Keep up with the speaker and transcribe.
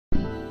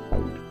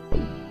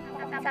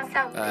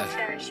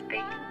Cherish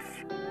beats.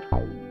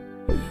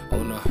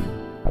 Uno,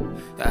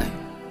 ay,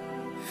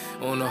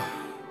 uno,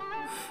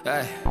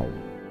 ay.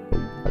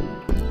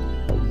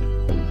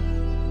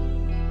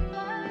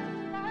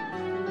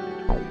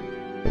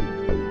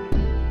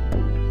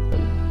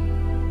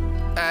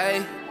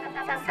 Ay.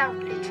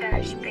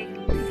 Cherish beats.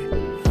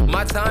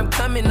 My time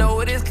coming, know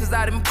it is, cause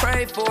I didn't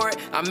pray for it.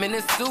 I'm in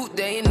a suit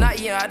day and night,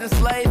 yeah, I done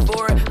slaved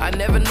for it. I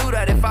never knew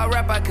that if I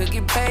rap, I could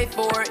get paid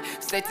for it.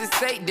 State to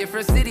state,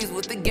 different cities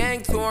with the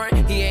gang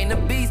touring. He ain't a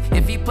beast,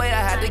 if he play, I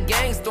had the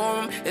gang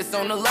storm him. It's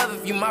on the love,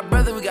 if you my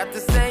brother, we got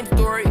the same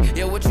story.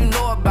 Yeah, what you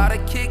know about a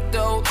kick,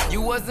 though? You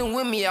wasn't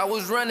with me, I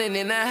was running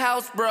in that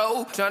house,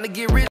 bro. Trying to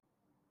get rid.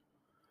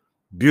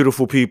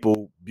 Beautiful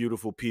people,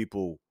 beautiful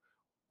people.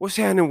 What's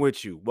happening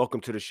with you? Welcome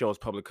to the show. It's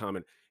Public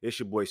Comment. It's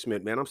your boy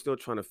Smith, man. I'm still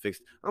trying to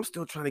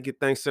get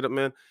things set up,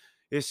 man.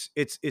 It's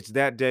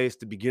that day. It's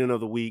the beginning of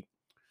the week.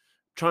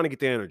 Trying to get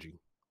the energy.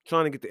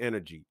 Hey,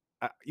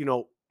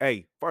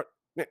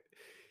 man,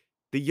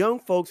 the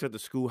young folks at the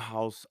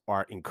schoolhouse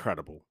are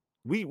incredible.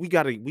 We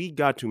got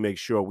to make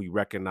sure we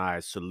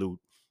recognize, salute,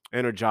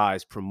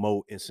 energize,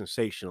 promote, and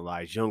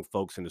sensationalize young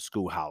folks in the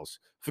schoolhouse.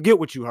 Forget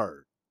what you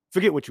heard.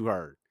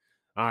 All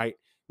right.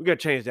 We got to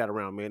change that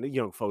around, man. The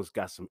young folks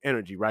got some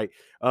energy, right?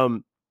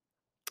 And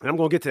I'm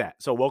going to get to that.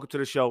 So welcome to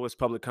the show. It's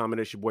Public Comment.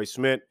 It's your boy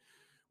Smith.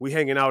 We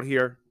hanging out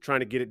here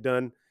trying to get it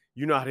done.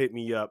 You know how to hit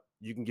me up.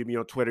 You can get me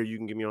on Twitter. You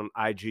can get me on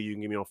IG. You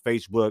can get me on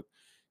Facebook.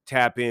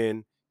 Tap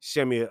in.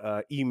 Send me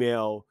an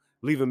email.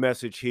 Leave a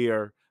message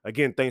here.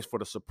 Again, thanks for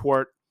the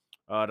support.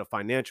 The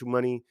financial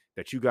money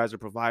that you guys are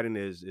providing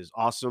is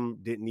awesome.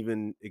 Didn't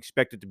even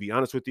expect it, to be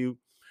honest with you.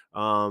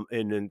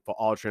 And then for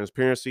all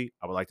transparency,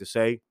 I would like to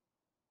say,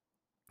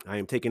 I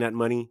am taking that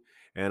money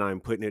and I'm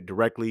putting it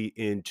directly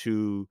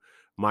into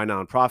my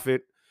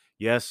nonprofit.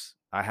 Yes,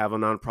 I have a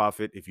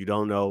nonprofit. If you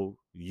don't know,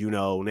 you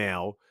know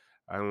now.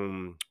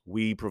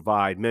 We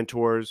provide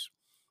mentors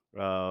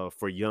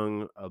for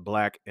young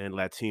Black and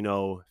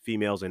Latino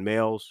females and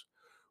males.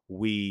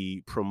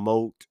 We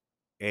promote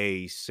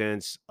a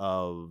sense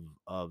of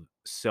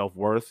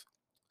self-worth,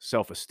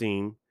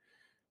 self-esteem.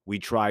 We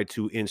try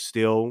to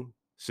instill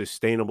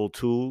sustainable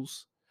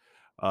tools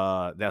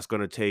that's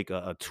going to take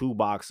a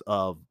toolbox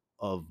of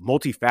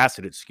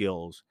multifaceted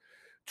skills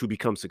to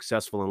become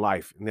successful in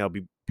life. Now,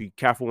 be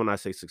careful when I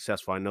say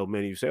successful. I know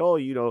many of you say, "Oh,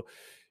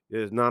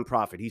 it's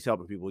nonprofit. He's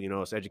helping people.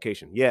 It's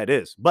education." Yeah, it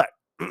is. But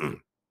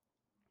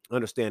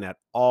understand that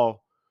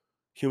all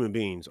human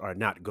beings are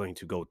not going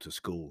to go to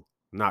school,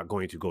 not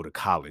going to go to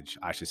college,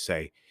 I should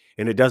say.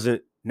 And it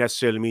doesn't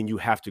necessarily mean you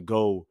have to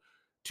go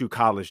to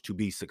college to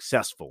be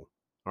successful.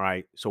 All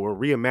right. So we're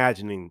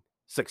reimagining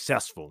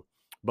successful,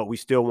 but we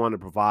still want to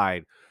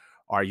provide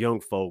our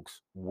young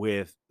folks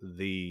with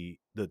the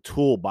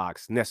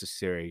toolbox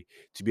necessary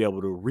to be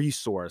able to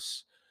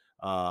resource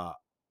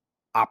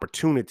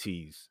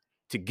opportunities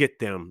to get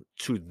them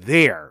to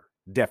their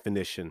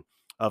definition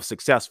of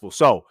successful.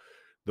 So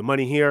the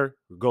money here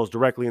goes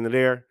directly into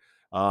there.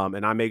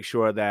 And I make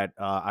sure that,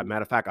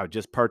 matter of fact, I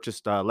just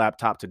purchased a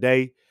laptop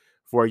today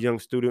for a young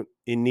student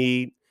in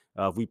need.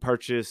 We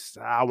purchased,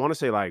 I want to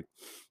say, like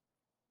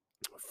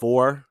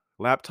 4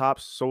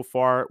 laptops so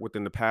far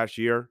within the past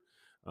year,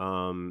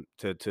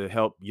 to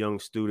help young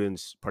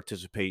students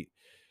participate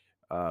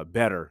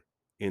better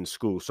in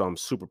school. So I'm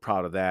super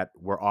proud of that.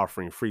 We're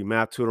offering free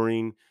math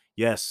tutoring.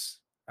 Yes,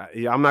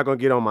 I'm not going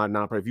to get on my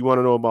nonprofit. If you want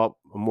to know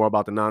more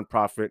about the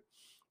nonprofit,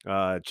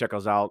 check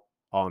us out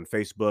on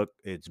Facebook.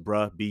 It's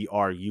BRUH,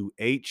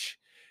 BRUH.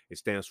 It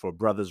stands for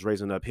Brothers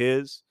Raising Up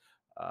His.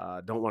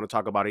 Don't want to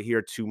talk about it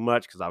here too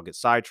much because I'll get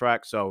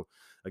sidetracked. So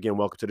again,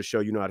 welcome to the show.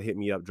 You know how to hit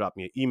me up. Drop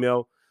me an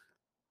email.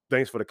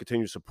 Thanks for the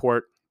continued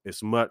support.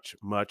 It's much,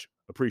 much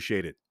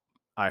appreciated.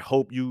 I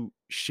hope you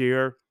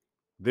share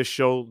this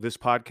show, this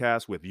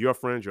podcast with your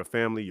friends, your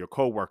family, your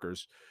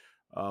coworkers,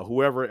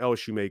 whoever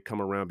else you may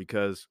come around,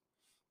 because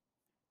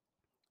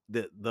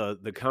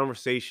the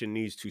conversation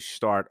needs to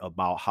start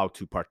about how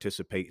to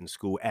participate in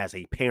school as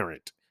a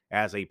parent.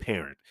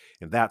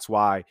 And that's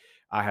why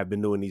I have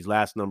been doing these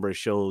last number of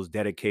shows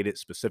dedicated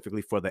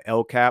specifically for the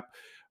LCAP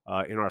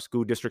in our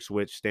school districts,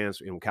 which stands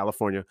in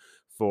California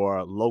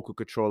for Local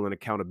Control and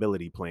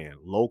Accountability Plan.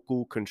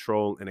 Local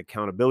Control and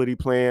Accountability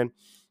Plan,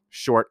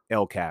 short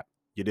LCAP.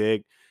 You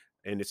dig?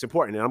 And it's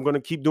important. And I'm going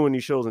to keep doing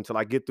these shows until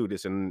I get through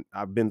this. And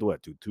I've been to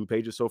two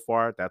pages so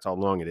far. That's how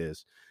long it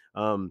is.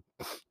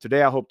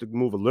 Today, I hope to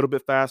move a little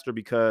bit faster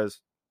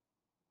because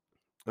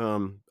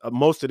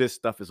most of this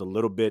stuff is a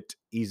little bit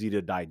easy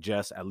to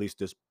digest, at least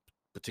this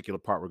particular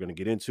part we're going to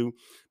get into.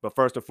 But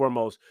first and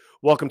foremost,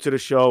 welcome to the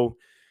show.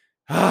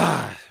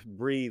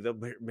 Breathe,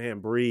 man,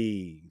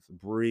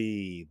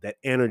 breathe. That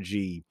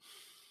energy.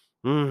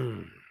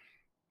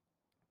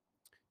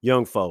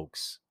 Young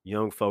folks.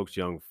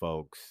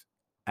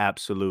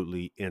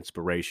 Absolutely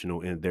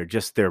inspirational in their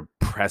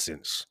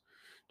presence.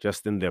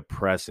 Just in their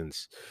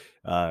presence.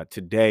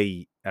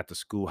 Today at the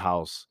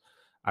schoolhouse,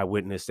 I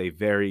witnessed a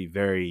very,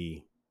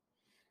 very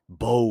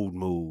bold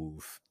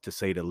move, to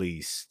say the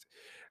least,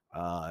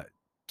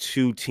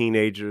 two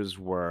teenagers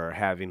were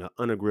having an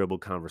unagreeable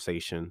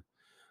conversation.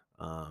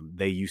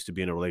 They used to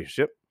be in a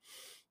relationship.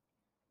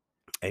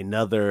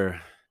 Another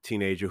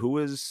teenager who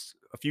was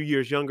a few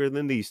years younger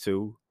than these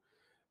two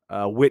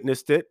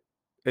witnessed it.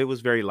 It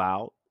was very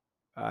loud.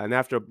 And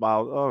after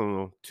about, I don't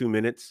know, 2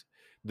 minutes,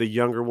 the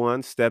younger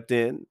one stepped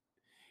in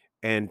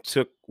and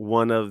took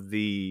one of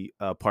the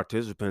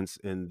participants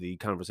in the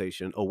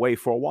conversation away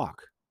for a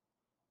walk.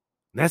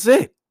 That's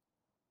it.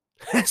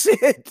 That's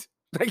it.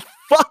 Like,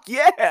 fuck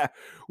yeah.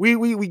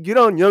 We get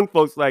on young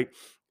folks like,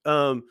 they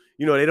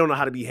don't know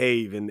how to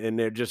behave and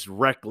they're just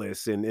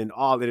reckless and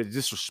all that is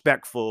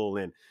disrespectful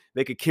and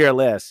they could care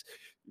less.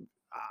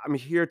 I'm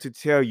here to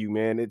tell you,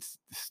 man, it's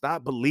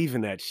stop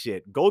believing that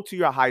shit. Go to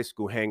your high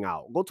school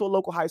hangout. Go to a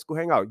local high school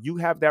hangout. You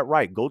have that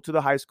right. Go to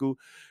the high school,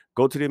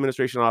 go to the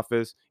administration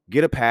office,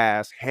 get a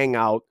pass, hang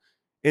out,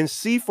 and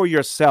see for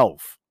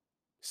yourself.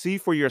 See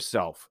for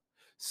yourself.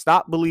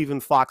 Stop believing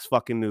Fox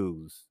fucking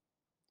News.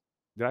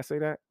 Did I say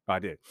that? Oh, I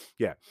did.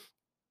 Yeah.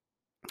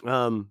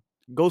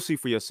 Go see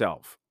for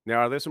yourself.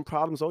 Now, are there some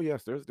problems? Oh,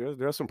 yes,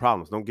 there's some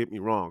problems. Don't get me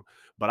wrong.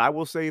 But I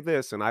will say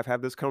this, and I've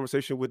had this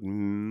conversation with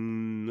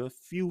a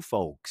few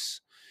folks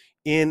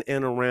in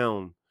and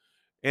around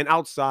and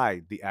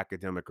outside the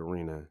academic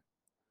arena.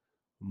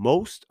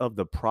 Most of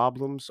the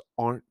problems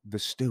aren't the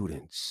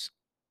students.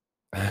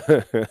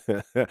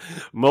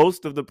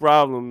 Most of the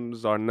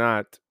problems are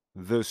not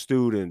the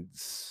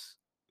students.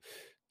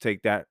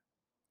 Take that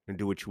and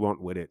do what you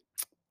want with it.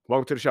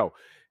 Welcome to the show.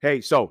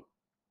 Hey, so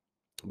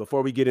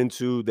before we get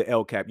into the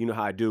LCAP, you know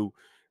how I do.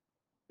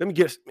 Let me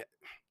get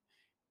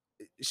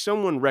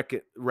someone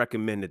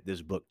recommended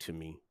this book to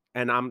me,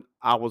 and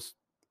I was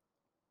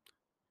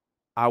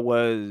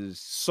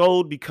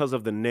sold because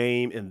of the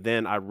name, and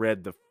then I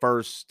read the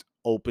first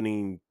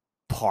opening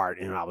part,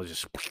 and I was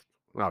just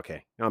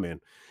okay. I'm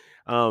in.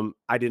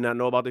 I did not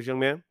know about this young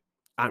man.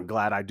 I'm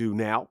glad I do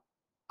now.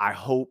 I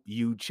hope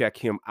you check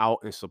him out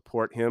and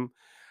support him.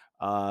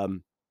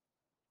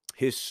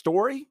 His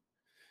story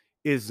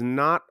is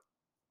not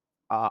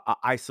a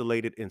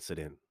isolated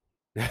incident.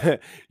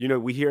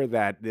 We hear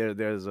that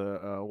there's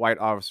a white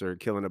officer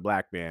killing a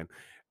black man.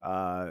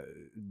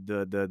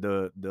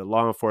 The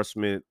law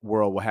enforcement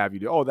world will have you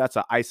do, oh, that's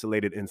an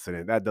isolated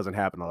incident. That doesn't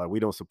happen a lot. We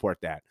don't support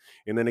that.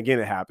 And then again,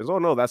 it happens. Oh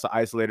no, that's an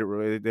isolated.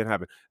 It didn't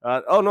happen.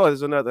 Oh no,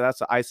 there's another.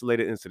 That's an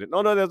isolated incident.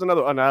 No, there's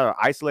another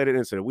isolated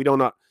incident. We don't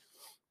know.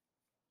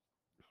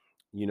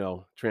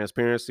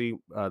 Transparency.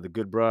 The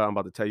good bruh I'm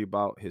about to tell you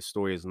about, his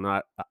story is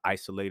not an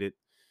isolated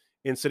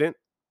incident.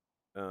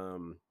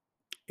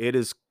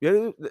 It's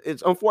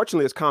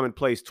unfortunately it's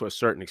commonplace to a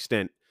certain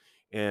extent,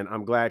 and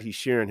I'm glad he's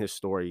sharing his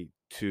story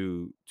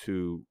to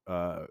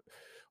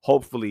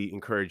hopefully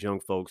encourage young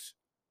folks.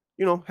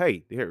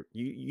 Hey, here,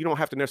 you don't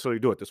have to necessarily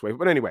do it this way,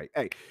 but anyway,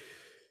 hey,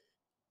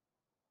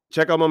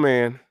 check out my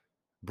man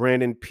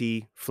Brandon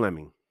P.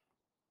 Fleming.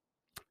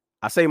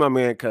 I say my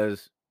man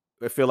because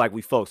I feel like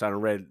we folks. I done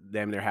read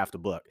damn near half the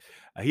book.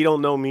 He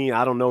don't know me,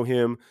 I don't know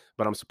him,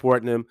 but I'm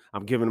supporting him.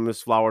 I'm giving him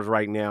his flowers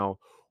right now.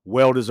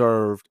 Well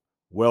deserved.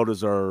 Well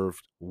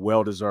deserved.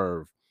 Well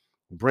deserved.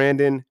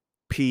 Brandon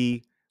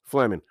P.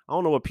 Fleming. I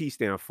don't know what P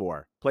stands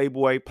for.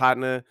 Playboy,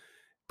 partner,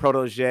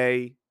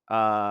 protege.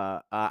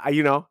 I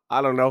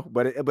don't know,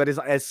 but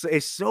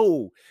it's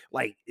so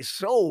like it's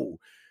so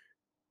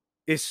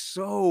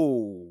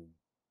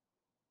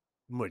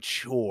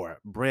mature.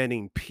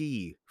 Brandon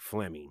P.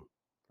 Fleming,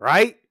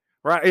 right?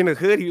 Right in the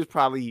hood, he was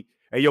probably,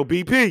 hey yo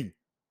BP,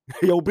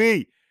 hey yo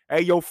B,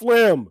 hey yo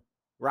Flem,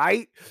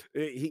 right?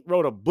 He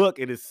wrote a book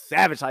in his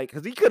savage like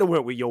because he could have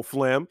went with Yo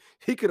Flem.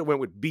 He could have went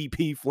with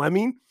BP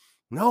Fleming.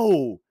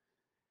 No,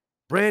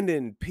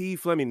 Brandon P.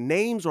 Fleming.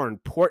 Names are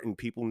important,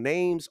 people.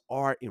 Names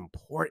are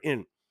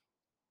important,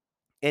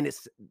 and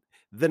it's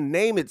the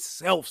name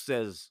itself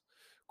says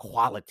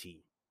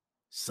quality,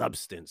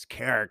 substance,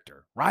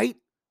 character, right?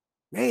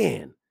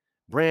 Man,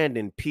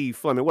 Brandon P.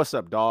 Fleming. What's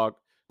up, dog?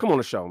 Come on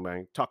the show,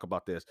 man. Talk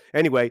about this.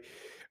 Anyway,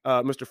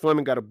 Mr.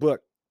 Fleming got a book,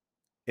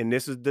 and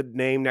this is the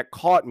name that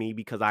caught me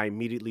because I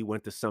immediately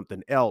went to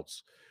something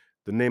else.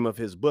 The name of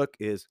his book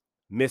is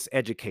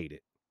Miseducated,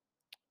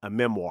 a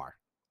memoir.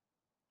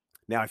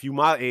 Now, if you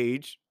my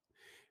age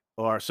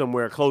or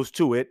somewhere close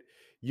to it,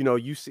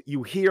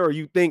 you hear or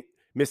you think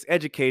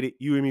Miseducated,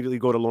 you immediately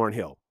go to Lauryn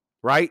Hill,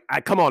 right?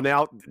 Come on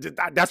now.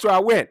 That's where I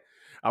went.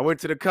 I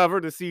went to the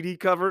cover, the CD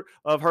cover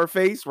of her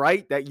face,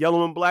 right? That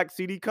yellow and black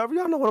CD cover.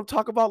 Y'all know what I'm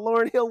talking about,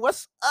 Lauryn Hill.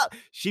 What's up?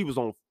 She was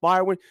on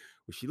fire when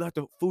she left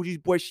the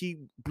Fugees, boy. She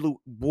blew,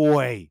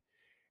 boy.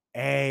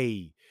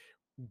 Hey,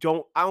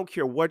 I don't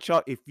care what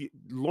y'all, if you,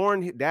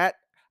 Lauryn, that,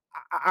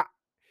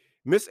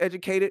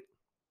 Miseducated,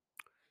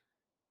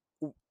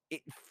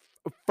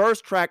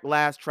 first track,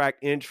 last track,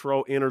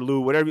 intro,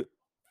 interlude, whatever,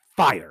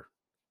 fire,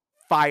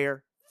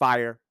 fire,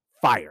 fire,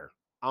 fire.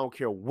 I don't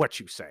care what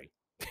you say.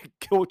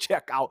 Go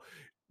check out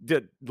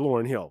the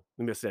Lauryn Hill,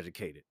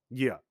 Miseducated.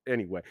 Yeah.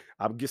 Anyway,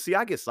 I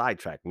get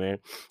sidetracked, man.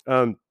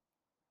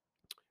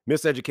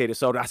 Miseducated.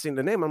 So I seen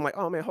the name. I'm like,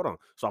 oh man, hold on.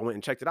 So I went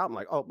and checked it out. I'm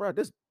like, oh bro,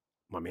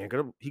 my man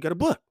he got a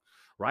book,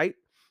 right?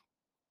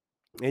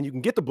 And you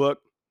can get the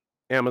book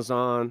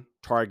Amazon,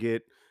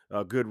 Target,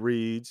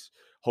 Goodreads.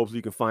 Hopefully,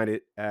 you can find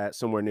it at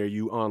somewhere near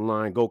you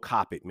online. Go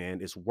cop it, man.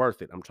 It's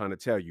worth it. I'm trying to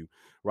tell you,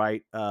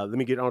 right? Let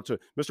me get on to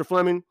Mr.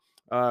 Fleming.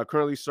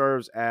 Currently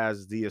serves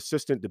as the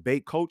assistant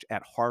debate coach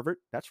at Harvard.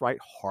 That's right,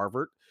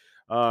 Harvard.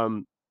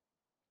 Um,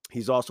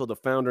 he's also the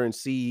founder and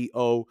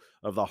CEO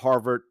of the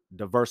Harvard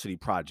Diversity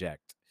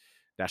Project.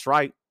 That's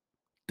right.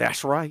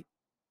 That's right.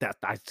 That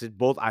I said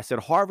both. I said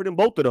Harvard in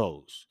both of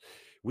those.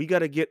 We got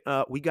to get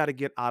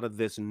out of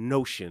this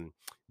notion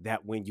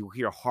that when you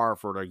hear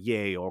Harvard or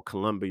Yale or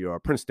Columbia or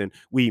Princeton,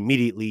 we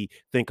immediately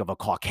think of a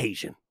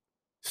Caucasian.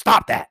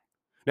 Stop that.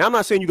 Now, I'm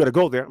not saying you got to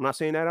go there. I'm not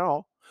saying that at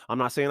all. I'm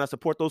not saying I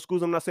support those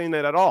schools. I'm not saying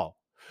that at all.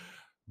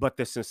 But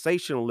the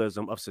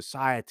sensationalism of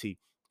society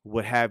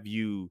would have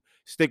you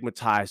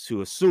stigmatized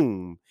to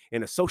assume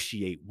and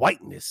associate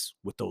whiteness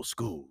with those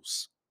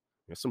schools.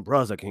 There's some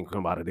brothers that can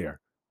come out of there.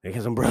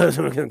 There's some brothers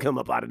that can come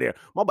up out of there.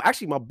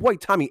 Actually, my boy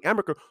Tommy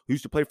Amaker, who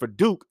used to play for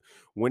Duke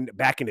when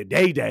back in the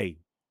day,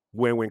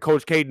 when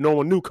Coach K, no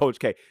one knew Coach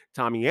K.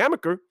 Tommy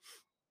Amaker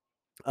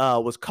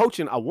was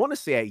coaching, I want to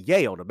say at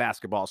Yale, the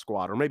basketball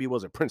squad, or maybe it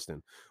was at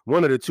Princeton.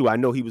 One of the two. I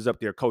know he was up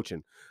there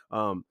coaching.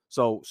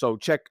 So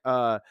check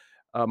my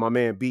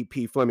man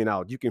BP Fleming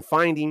out. You can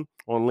find him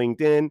on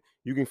LinkedIn.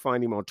 You can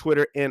find him on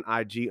Twitter and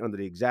IG under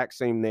the exact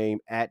same name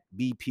at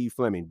BP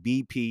Fleming.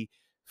 BP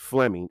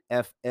Fleming,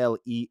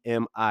 Fleming,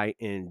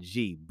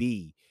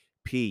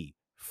 BP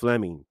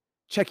Fleming.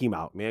 Check him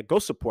out, man. Go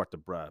support the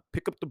bruh.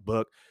 Pick up the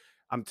book.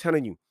 I'm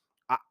telling you,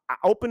 I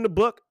opened the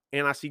book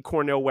and I see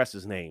Cornel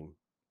West's name.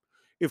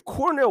 If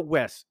Cornel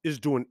West is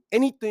doing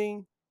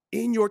anything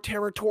in your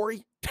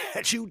territory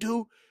that you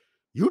do,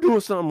 you're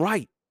doing something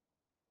right.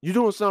 You're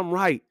doing something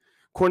right.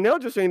 Cornell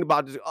just ain't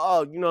about this.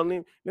 Oh,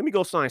 let me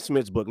go sign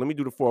Smith's book. Let me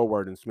do the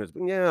foreword in Smith's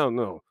book. Yeah,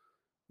 no.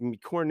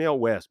 Cornel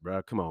West,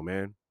 bro. Come on,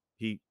 man.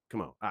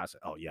 Come on. I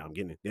said, oh yeah, I'm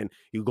getting it. Then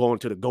you go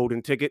into the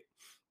golden ticket.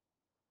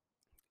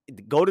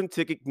 The golden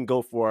ticket can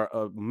go for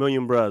a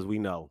million bros we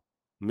know.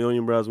 A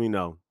million bros we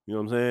know. You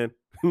know what I'm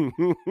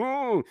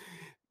saying?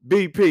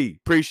 BP,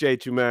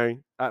 appreciate you,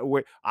 man.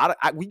 We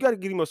got to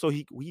get him so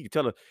he can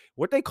tell us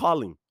what they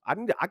call him.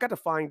 I got to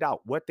find out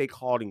what they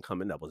called him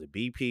coming up. Was it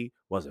BP?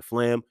 Was it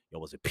Flam?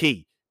 Or was it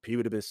P? P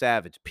would have been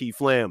savage. P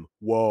Flam.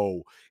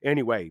 Whoa.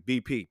 Anyway,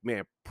 BP,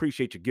 man,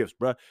 appreciate your gifts,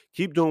 bro.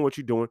 Keep doing what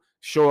you're doing.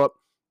 Show up,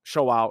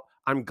 show out.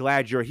 I'm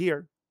glad you're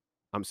here.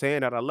 I'm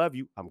saying that I love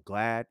you. I'm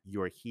glad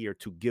you're here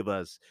to give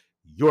us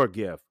your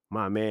gift,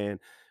 my man,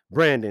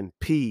 Brandon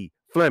P.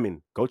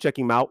 Fleming. Go check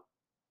him out.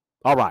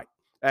 All right.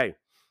 Hey,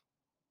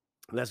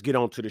 let's get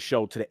on to the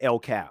show, to the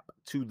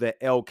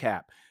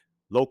LCAP,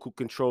 Local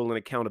Control and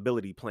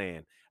Accountability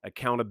Plan.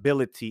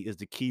 Accountability is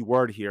the key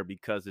word here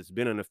because it's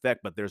been in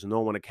effect, but there's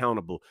no one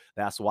accountable.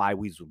 That's why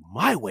we zoom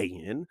my way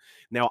in.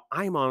 Now,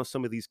 I'm on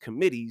some of these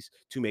committees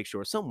to make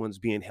sure someone's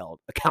being held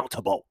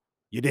accountable.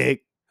 You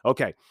dig?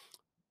 Okay.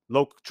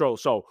 Local control.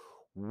 So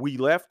we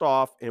left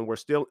off and we're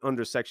still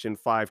under section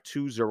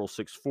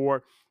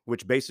 52064,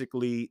 which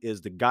basically is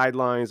the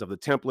guidelines of the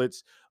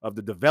templates of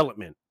the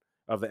development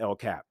of the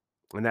LCAP.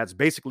 And that's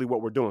basically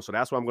what we're doing. So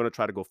that's why I'm going to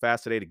try to go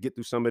fast today to get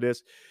through some of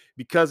this,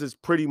 because it's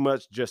pretty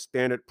much just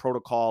standard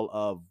protocol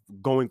of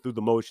going through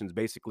the motions.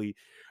 Basically,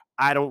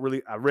 I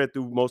read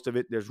through most of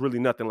it. There's really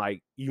nothing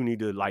like you need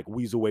to like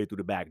weasel way through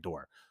the back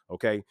door.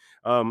 Okay.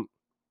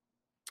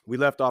 We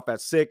left off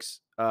at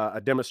 6, a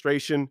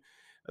demonstration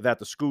that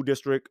the school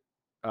district,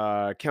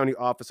 county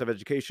office of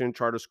education,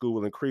 charter school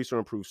will increase or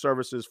improve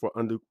services for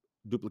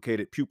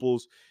unduplicated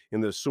pupils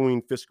in the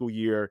ensuing fiscal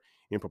year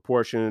in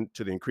proportion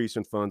to the increase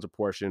in funds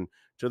apportioned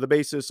to the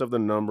basis of the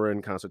number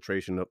and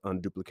concentration of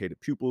unduplicated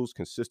pupils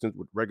consistent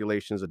with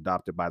regulations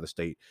adopted by the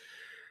state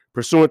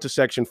pursuant to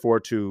section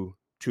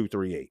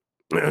 42238.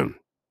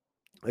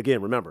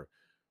 Again, remember,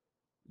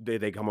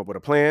 they come up with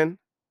a plan.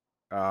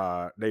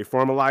 They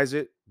formalize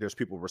it. There's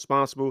people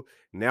responsible.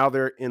 Now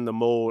they're in the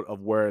mode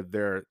of where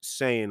they're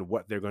saying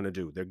what they're going to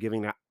do. They're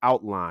giving an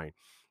outline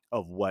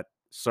of what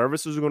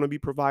services are going to be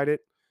provided,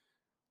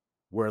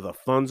 where the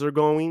funds are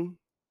going,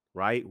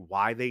 right?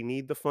 Why they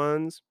need the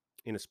funds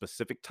in a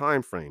specific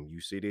time frame.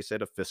 You see, they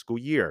said a fiscal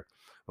year.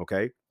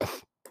 Okay.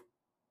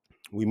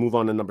 We move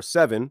on to number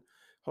 7.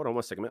 Hold on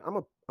one second, man. I'm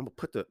gonna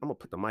put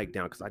the mic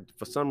down because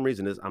for some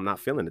reason I'm not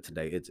feeling it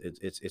today.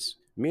 It's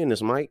me and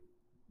this mic.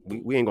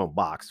 We ain't gonna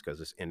box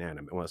because it's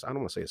inanimate. Well, I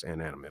don't want to say it's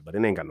inanimate, but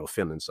it ain't got no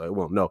feelings, so it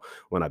won't know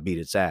when I beat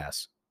its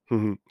ass.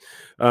 So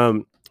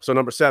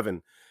number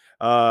 7,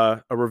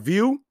 a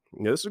review.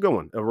 Yeah, this is a good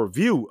one. A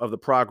review of the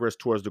progress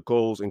towards the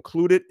goals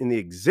included in the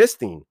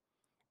existing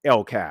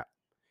LCAP.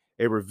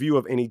 A review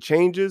of any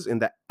changes in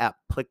the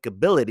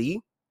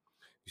applicability.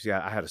 You see,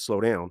 I had to slow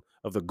down,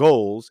 of the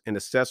goals and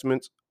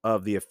assessments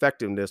of the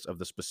effectiveness of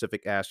the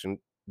specific action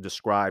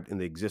described in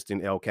the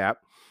existing LCAP.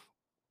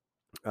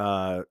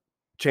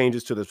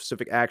 Changes to the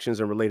specific actions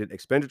and related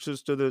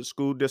expenditures to the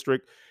school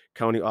district,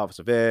 county office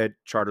of ed,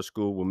 charter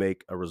school will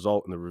make a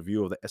result in the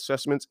review of the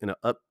assessments and an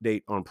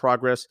update on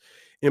progress,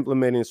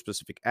 implementing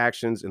specific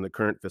actions in the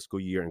current fiscal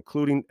year,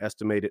 including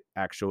estimated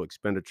actual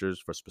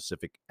expenditures for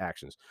specific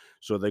actions.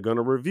 So they're going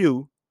to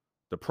review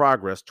the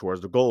progress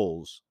towards the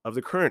goals of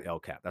the current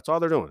LCAP. That's all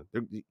they're doing.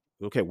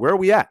 Okay, where are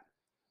we at?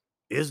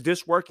 Is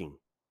this working?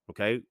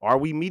 Okay, are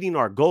we meeting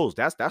our goals?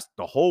 That's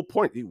the whole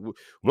point.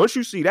 Once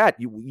you see that,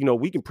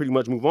 we can pretty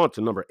much move on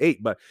to number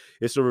 8. But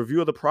it's a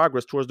review of the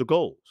progress towards the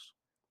goals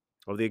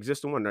of the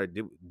existing one.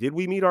 Did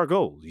we meet our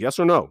goals? Yes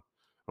or no?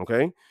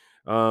 Okay.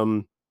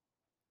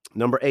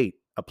 Number 8,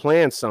 a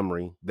plan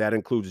summary that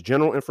includes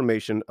general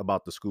information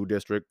about the school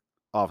district,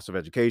 Office of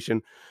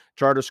Education,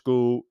 charter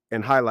school,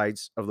 and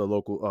highlights of the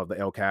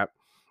LCAP.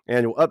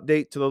 Annual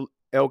update to the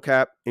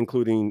LCAP,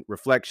 including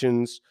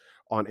reflections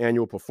on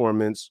annual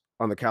performance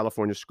on the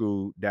California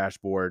School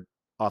Dashboard,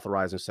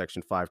 authorized in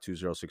Section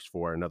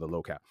 52064, another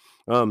LOCAP.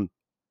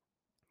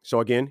 So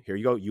again, here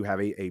you go. You have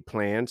a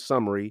plan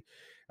summary.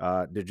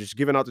 They're just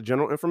giving out the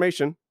general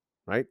information,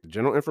 right? The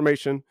general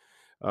information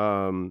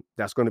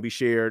that's going to be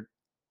shared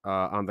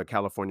on the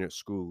California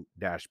School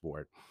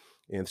Dashboard.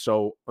 And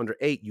so under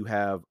 8, you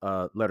have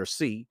letter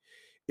C.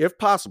 If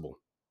possible,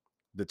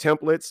 the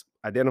templates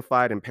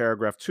identified in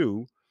paragraph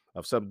 2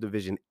 of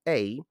subdivision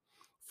A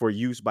for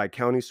use by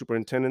county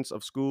superintendents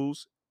of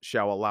schools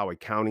shall allow a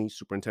county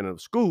superintendent of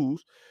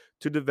schools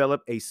to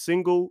develop a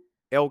single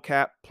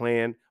LCAP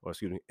plan,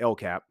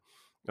 LCAP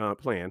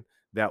plan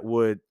that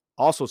would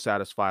also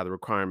satisfy the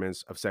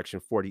requirements of section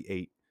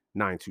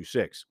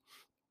 48926.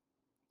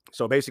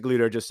 So basically,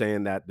 they're just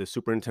saying that the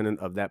superintendent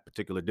of that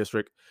particular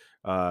district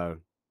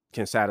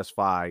can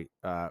satisfy,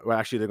 well,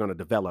 actually, they're going to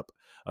develop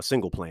a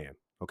single plan.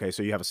 Okay,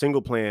 so you have a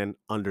single plan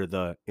under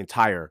the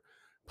entire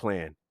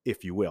plan,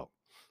 if you will.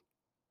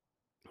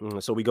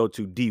 So we go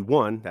to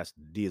D1, that's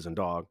D as in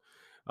dog.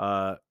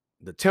 The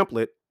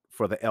template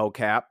for the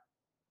LCAP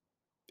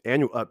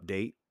annual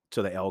update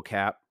to the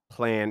LCAP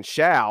plan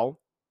shall,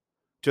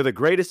 to the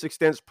greatest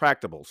extent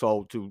practicable,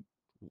 so to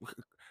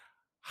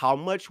how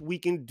much we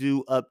can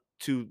do up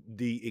to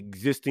the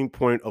existing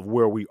point of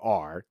where we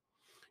are,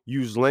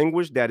 use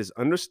language that is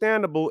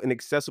understandable and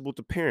accessible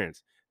to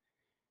parents.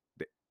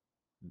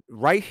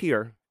 Right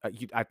here,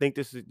 I think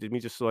this is, let me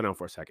just slow down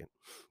for a second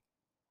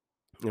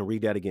and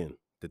read that again.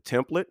 The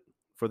template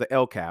for the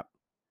LCAP,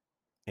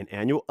 an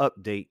annual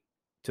update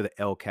to the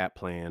LCAP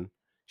plan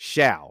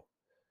shall,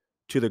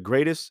 to the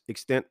greatest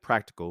extent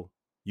practical,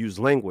 use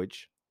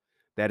language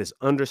that is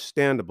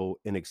understandable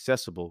and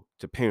accessible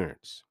to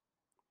parents.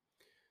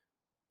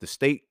 The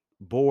state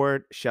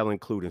board shall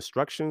include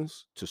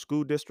instructions to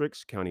school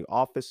districts, county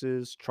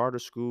offices, charter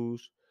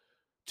schools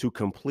to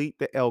complete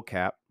the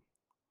LCAP,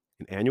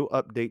 an annual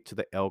update to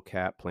the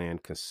LCAP plan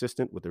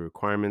consistent with the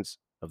requirements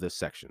of this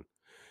section.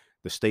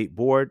 The state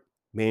board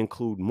may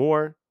include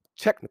more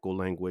technical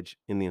language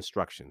in the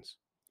instructions.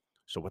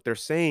 So what they're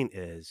saying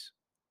is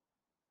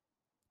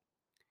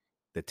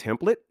the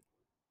template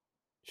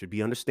should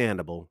be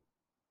understandable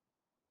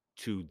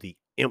to the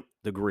nth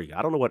degree.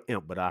 I don't know what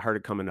nth, but I heard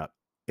it coming up.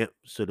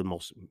 So the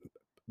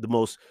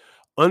most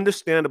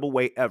understandable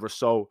way ever.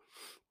 So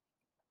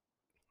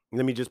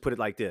let me just put it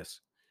like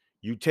this.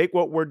 You take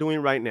what we're doing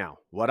right now,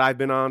 what I've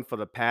been on for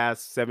the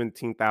past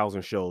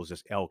 17,000 shows,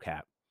 is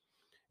LCAP.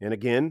 And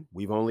again,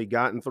 we've only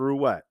gotten through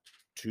what?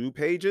 2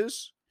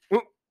 pages,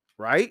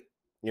 right?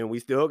 And we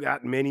still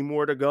got many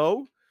more to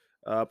go,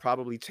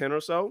 probably 10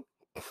 or so.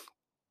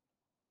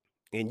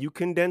 And you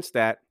condense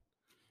that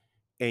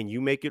and you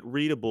make it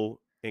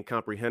readable and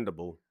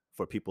comprehensible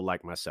for people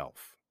like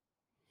myself.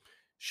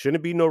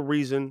 Shouldn't be no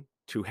reason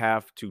to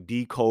have to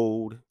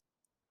decode,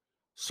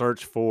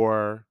 search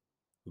for,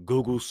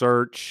 Google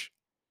search,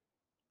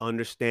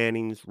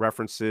 understandings,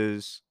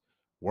 references,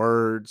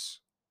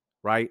 words,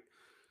 right?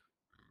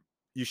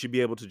 You should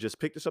be able to just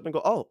pick this up and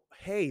go, oh,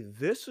 hey,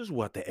 this is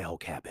what the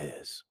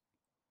LCAP is.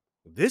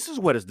 This is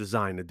what it's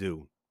designed to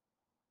do.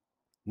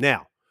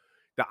 Now,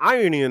 the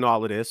irony in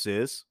all of this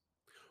is,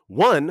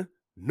 one,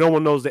 no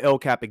one knows the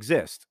LCAP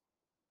exists.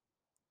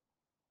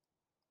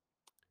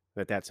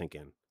 Let that sink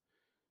in.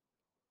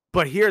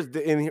 But here's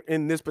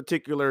in this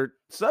particular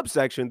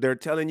subsection, they're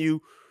telling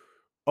you,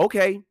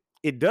 okay,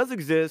 it does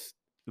exist,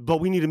 but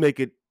we need to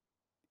make it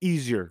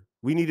easier.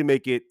 We need to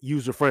make it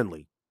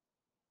user-friendly,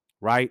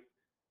 right?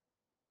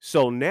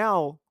 So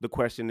now the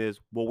question is,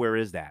 well, where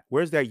is that?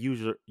 Where's that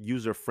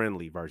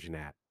user-friendly version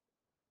at?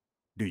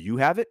 Do you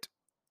have it?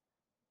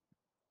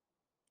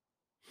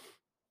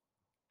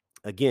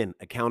 Again,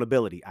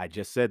 accountability. I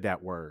just said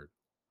that word.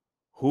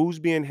 Who's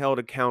being held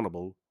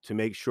accountable to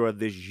make sure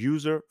this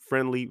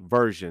user-friendly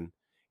version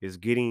is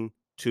getting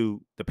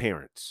to the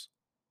parents,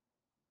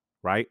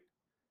 right?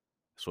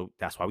 So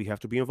that's why we have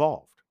to be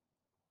involved.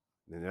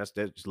 And that's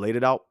just laid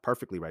it out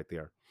perfectly right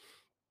there.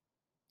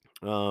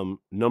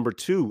 Number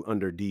 2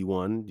 under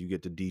D1, you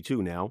get to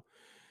D2 now.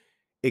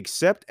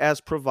 Except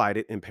as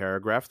provided in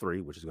paragraph 3,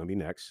 which is going to be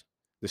next,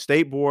 the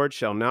state board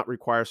shall not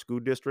require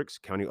school districts,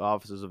 county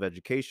offices of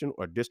education,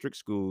 or district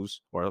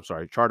schools,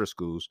 charter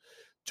schools,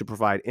 to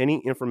provide any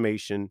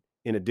information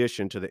in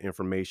addition to the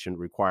information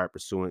required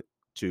pursuant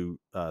to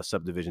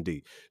subdivision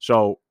D.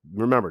 So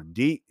remember,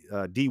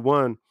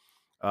 D1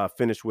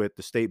 finished with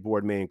the state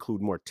board may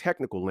include more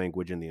technical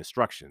language in the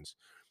instructions.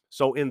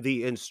 So in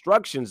the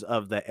instructions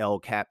of the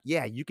LCAP,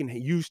 yeah, you can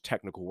use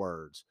technical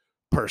words,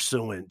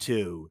 pursuant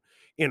to,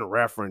 in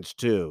reference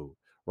to,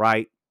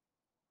 right?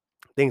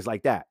 Things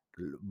like that.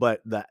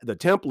 But the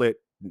template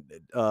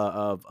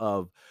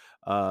of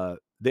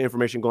the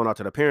information going out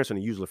to the parents in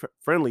a user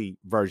friendly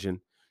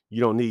version,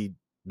 you don't need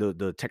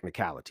the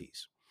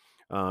technicalities.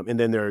 And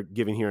then they're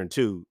giving here in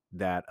two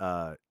that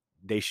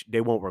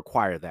they won't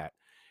require that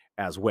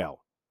as well.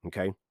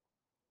 Okay.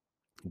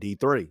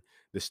 D3,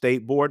 the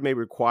state board may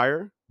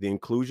require the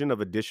inclusion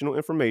of additional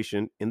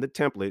information in the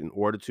template in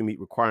order to meet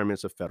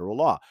requirements of federal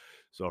law.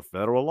 So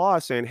federal law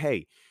is saying,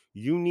 hey,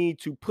 you need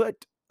to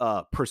put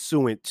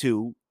pursuant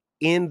to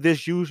in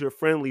this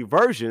user-friendly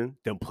version,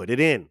 then put it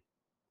in,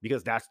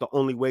 because that's the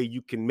only way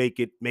you can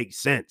make it make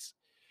sense,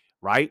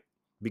 right?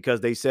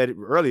 Because they said it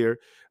earlier,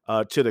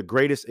 to the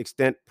greatest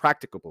extent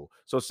practicable.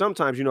 So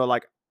sometimes, I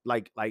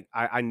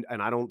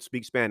don't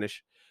speak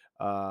Spanish,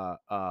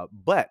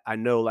 but I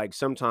know like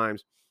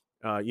sometimes,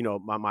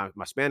 my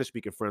Spanish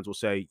speaking friends will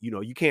say,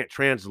 you can't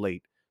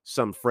translate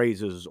some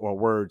phrases or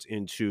words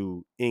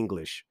into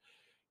English,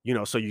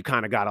 so you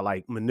kind of got to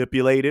like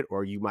manipulate it,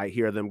 or you might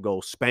hear them go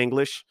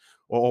Spanglish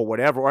or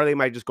whatever, or they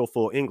might just go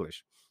full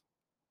English.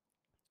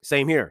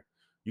 Same here.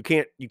 You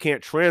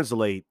can't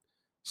translate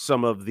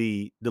some of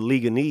the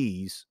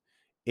legalese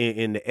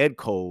in the ed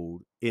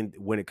code in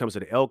when it comes to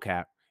the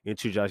LCAP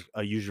into just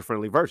a user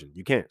friendly version.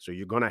 You can't. So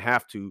you might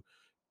have to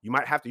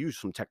use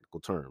some technical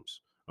terms.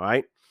 All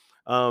right.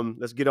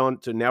 Let's get on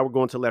to now. We're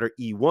going to letter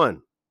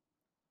E1.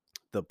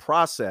 The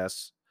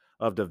process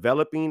of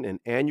developing and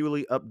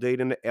annually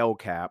updating the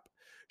LCAP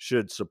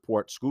should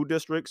support school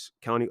districts,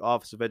 county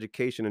office of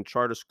education, and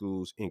charter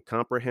schools in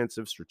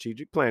comprehensive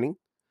strategic planning,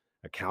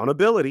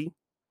 accountability,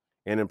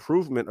 and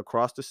improvement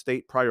across the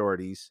state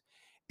priorities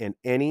and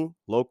any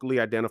locally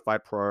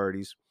identified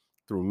priorities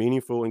through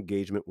meaningful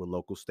engagement with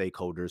local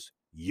stakeholders.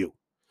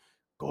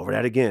 Go over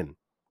that again.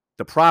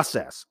 The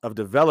process of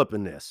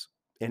developing this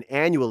and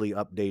annually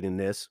updating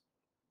this,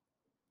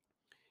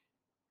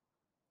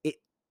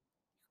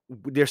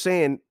 they're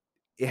saying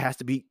it has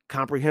to be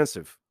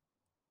comprehensive.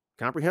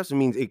 Comprehensive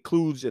means it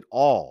includes it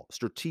all.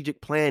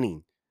 Strategic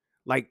planning.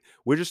 Like,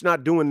 we're just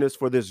not doing this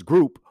for this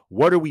group.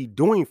 What are we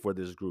doing for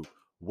this group?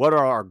 What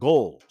are our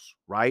goals,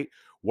 right?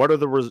 What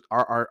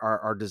are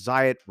our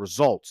desired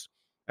results?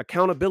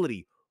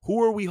 Accountability.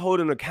 Who are we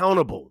holding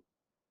accountable?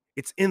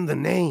 It's in the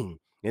name.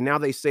 And now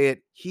they say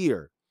it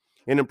here.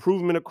 An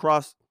improvement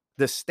across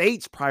the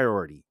state's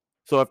priority.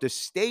 So if the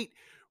state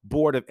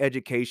board of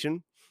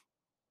education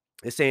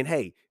is saying,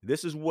 hey,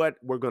 this is what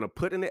we're going to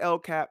put in the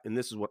LCAP, and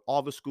this is what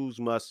all the schools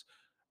must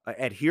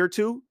adhere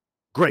to,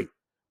 great.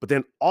 But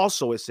then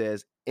also it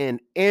says, in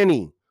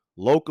any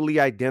locally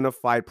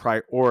identified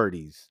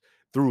priorities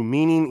through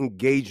meaning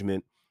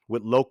engagement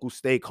with local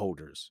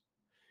stakeholders.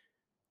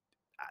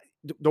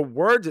 The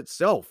words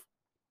itself,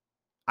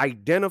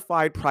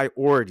 identified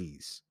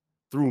priorities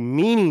through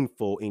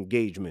meaningful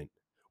engagement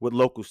with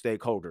local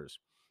stakeholders.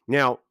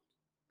 Now,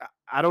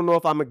 I don't know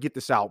if I'm going to get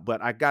this out,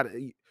 but I got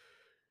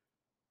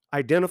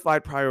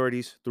identified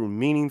priorities through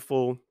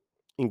meaningful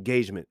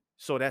engagement.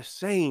 So that's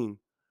saying,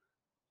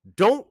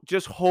 don't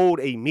just hold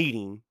a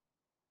meeting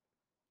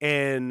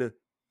and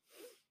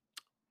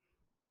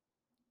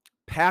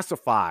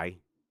pacify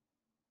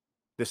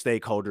the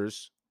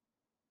stakeholders,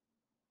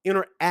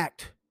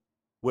 interact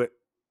with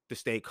the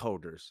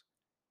stakeholders,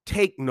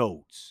 take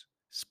notes,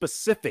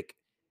 specific,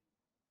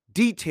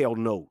 detailed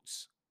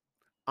notes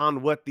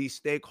on what these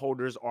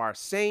stakeholders are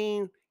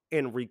saying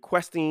and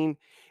requesting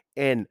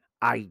and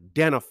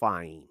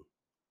identifying.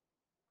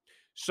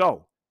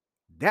 So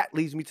that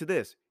leads me to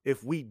this.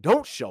 If we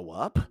don't show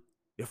up,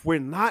 if we're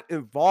not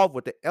involved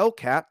with the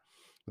LCAP,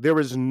 there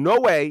is no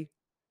way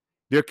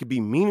there could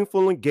be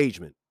meaningful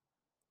engagement.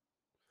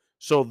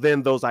 So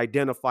then those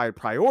identified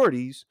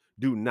priorities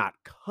do not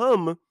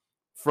come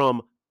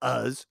from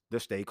us, the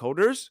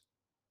stakeholders.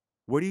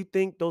 Where do you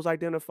think those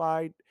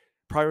identified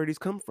priorities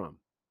come from?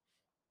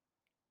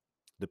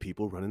 The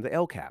people running the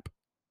LCAP.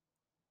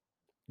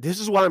 This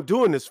is why I'm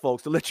doing this,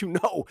 folks, to let you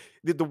know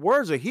that the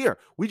words are here.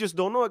 We just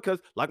don't know it because,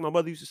 like my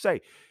mother used to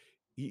say,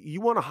 you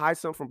want to hide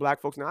something from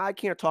black folks. Now, I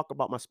can't talk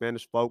about my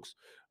Spanish folks,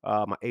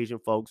 my Asian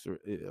folks,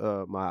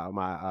 or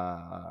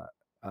my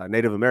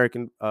Native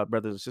American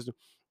brothers and sisters.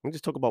 I'm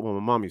just talk about what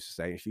my mom used to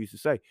say. And she used to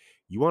say,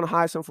 you want to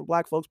hide something from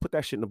black folks? Put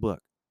that shit in the book.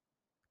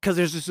 Because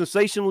there's a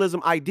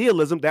sensationalism,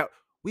 idealism that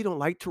we don't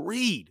like to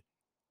read.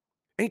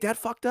 Ain't that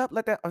fucked up?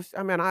 I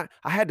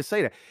had to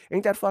say that.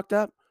 Ain't that fucked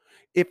up?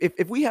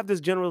 If we have this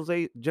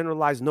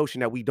generalized notion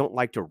that we don't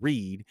like to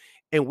read,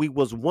 and we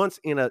was once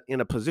in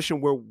a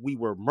position where we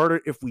were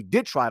murdered if we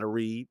did try to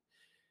read,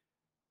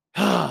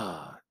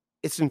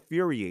 it's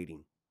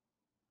infuriating.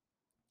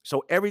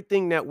 So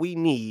everything that we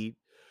need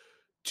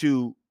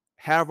to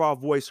have our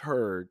voice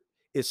heard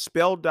is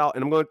spelled out,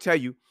 and I'm going to tell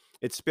you,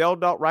 it's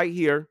spelled out right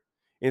here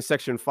in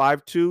section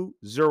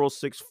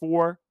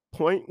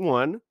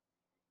 52064.1,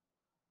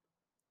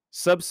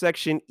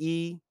 subsection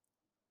E,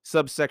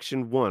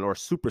 subsection 1, or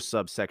super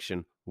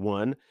subsection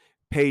 1,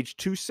 page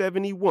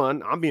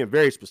 271, I'm being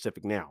very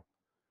specific now,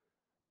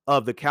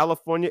 of the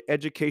California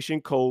Education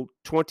Code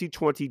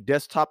 2020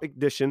 Desktop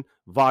Edition,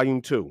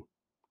 Volume 2.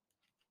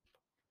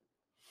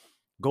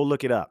 Go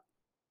look it up.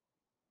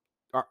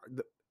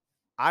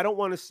 I don't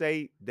want to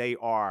say they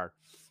are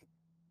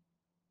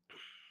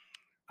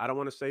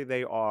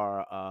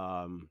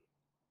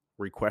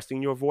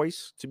requesting your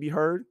voice to be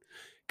heard,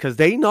 because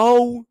they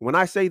know when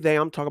I say they,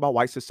 I'm talking about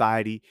white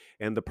society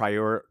and the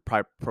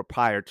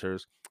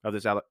proprietors of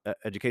this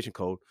education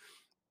code.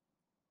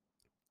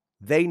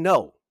 They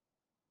know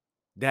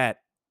that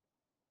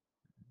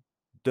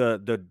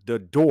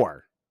the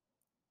door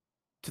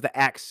to the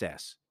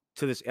access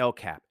to this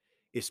LCAP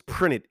is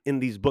printed in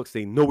these books.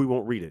 They know we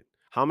won't read it.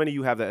 How many of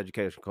you have the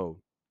education code?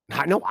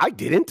 I know I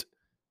didn't.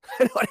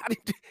 I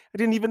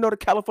didn't even know the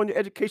California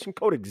Education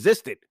Code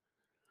existed.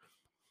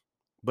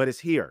 But it's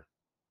here.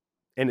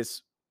 And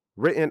it's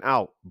written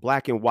out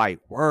black and white.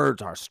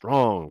 Words are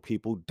strong,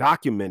 people.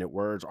 Documented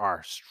words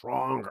are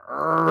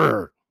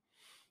stronger.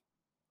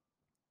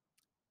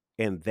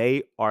 And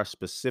they are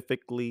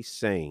specifically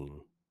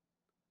saying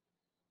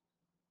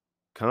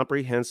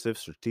comprehensive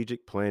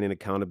strategic planning,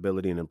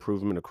 accountability, and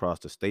improvement across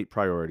the state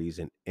priorities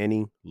and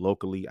any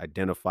locally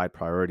identified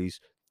priorities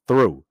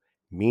through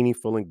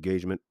meaningful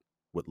engagement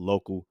with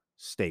local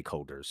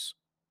stakeholders.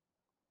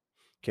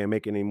 Can't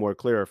make it any more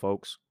clearer,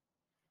 folks.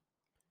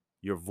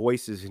 Your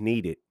voice is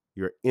needed.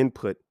 Your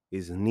input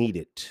is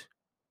needed.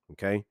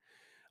 Okay.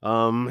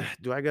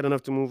 Do I got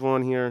enough to move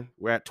on here?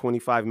 We're at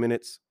 25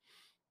 minutes.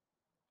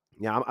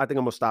 Yeah, I think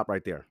I'm gonna stop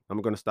right there.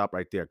 I'm gonna stop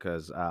right there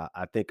because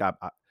I think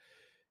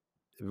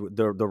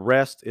the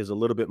rest is a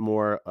little bit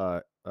more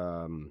what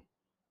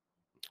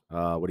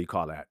do you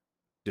call that?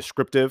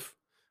 Descriptive,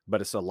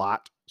 but it's a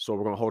lot. So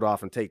we're gonna hold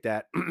off and take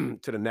that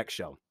to the next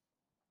show.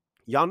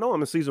 Y'all know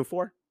I'm in season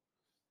 4.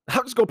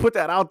 I'm just gonna put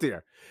that out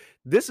there.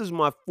 This is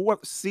my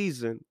 4th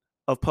season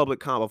of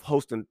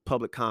hosting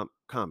public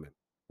comment,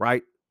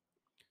 right?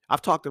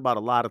 I've talked about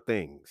a lot of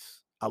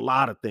things, and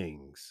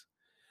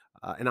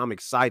I'm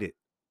excited.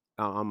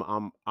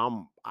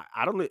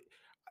 I don't.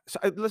 So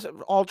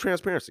listen, all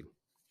transparency.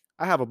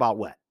 I have about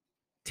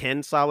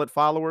 10 solid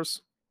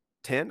followers.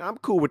 10. I'm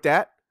cool with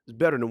that. It's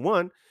better than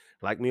 1.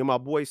 Like me and my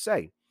boys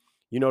say,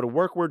 the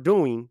work we're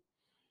doing.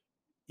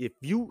 If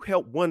you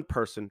help one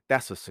person,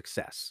 that's a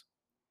success.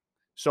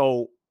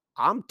 So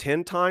I'm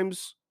 10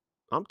 times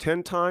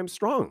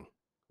strong,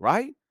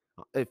 right?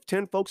 If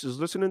 10 folks is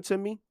listening to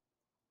me,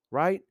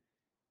 right?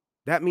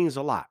 That means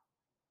a lot.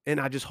 And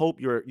I just hope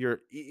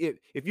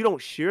if you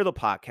don't share the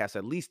podcast,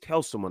 at least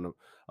tell someone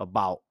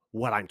about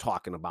what I'm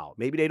talking about.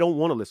 Maybe they don't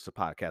want to listen to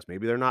podcasts.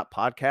 Maybe they're not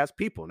podcast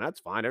people, and that's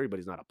fine.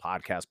 Everybody's not a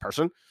podcast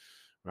person,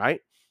 right?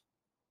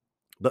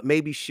 But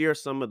maybe share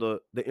some of the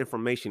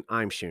information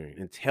I'm sharing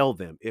and tell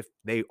them if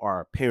they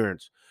are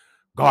parents,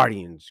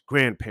 guardians,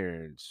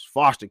 grandparents,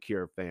 foster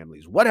care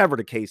families, whatever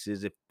the case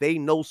is, if they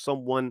know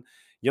someone,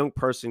 young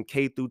person,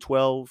 K through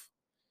 12,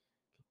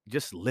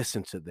 just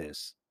listen to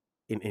this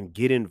and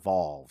get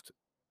involved.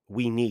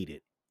 We need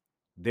it.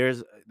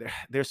 There's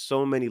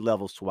so many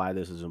levels to why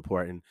this is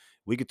important.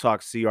 We could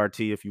talk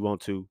CRT if you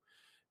want to.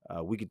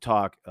 We could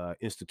talk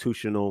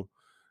institutional,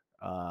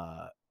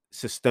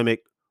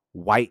 systemic,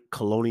 white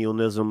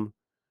colonialism,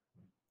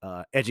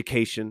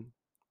 education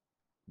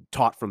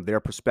taught from their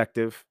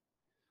perspective,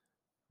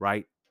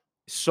 right?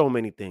 So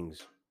many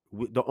things.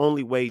 The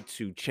only way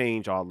to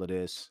change all of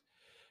this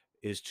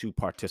is to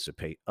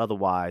participate.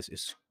 Otherwise,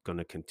 it's going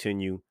to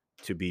continue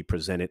to be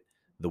presented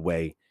the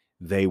way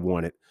they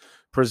want it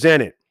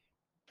presented.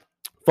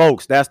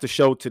 Folks, that's the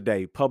show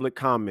today. Public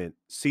Comment,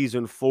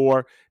 Season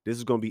 4. This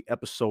is going to be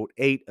Episode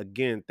 8.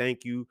 Again,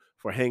 thank you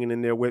for hanging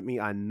in there with me.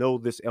 I know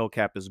this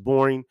LCAP is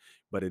boring,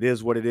 but it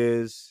is what it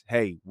is.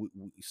 Hey,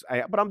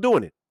 but I'm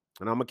doing it,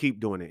 and I'm going to keep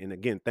doing it. And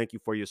again, thank you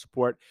for your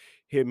support.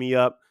 Hit me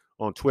up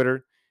on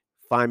Twitter.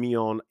 Find me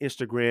on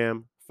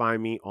Instagram.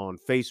 Find me on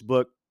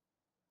Facebook.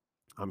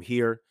 I'm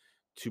here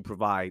to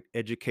provide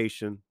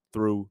education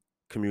through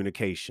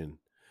communication.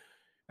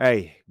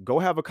 Hey, go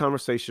have a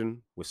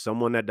conversation with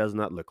someone that does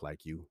not look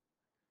like you.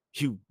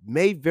 You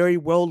may very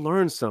well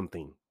learn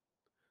something.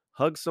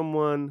 Hug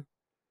someone,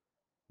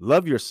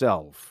 love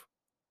yourself,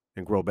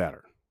 and grow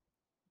better.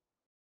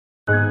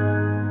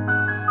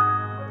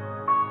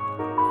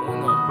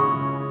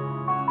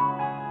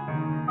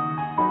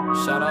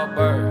 Shout out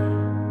Bird.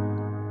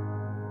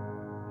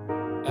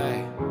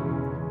 Hey.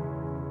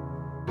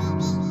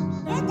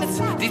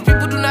 These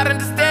people do not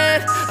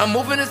understand. I'm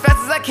moving as fast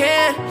as I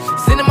can,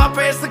 sending my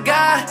prayers to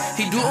God.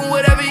 He doing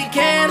whatever he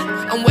can.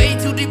 I'm way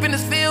too deep in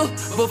this field,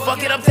 but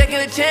fuck it, I'm taking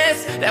a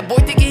chance. That boy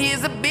thinking he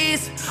is a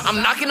beast,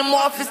 I'm knocking him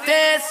off his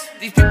stance.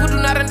 These people do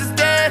not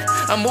understand.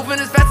 I'm moving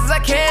as fast as I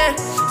can,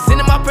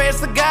 sending my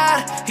prayers to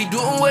God. He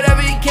doing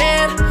whatever he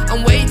can.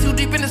 I'm way too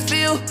deep in this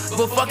field,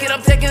 but fuck it,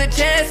 I'm taking a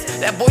chance.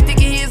 That boy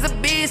thinking he is a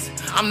beast,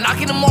 I'm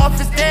knocking him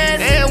off his stance.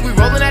 And we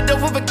rolling that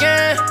dope up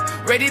again,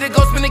 ready to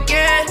go spin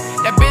again.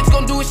 That bitch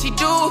gon' do what she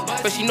do,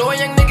 but she know a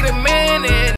young nigga the man. And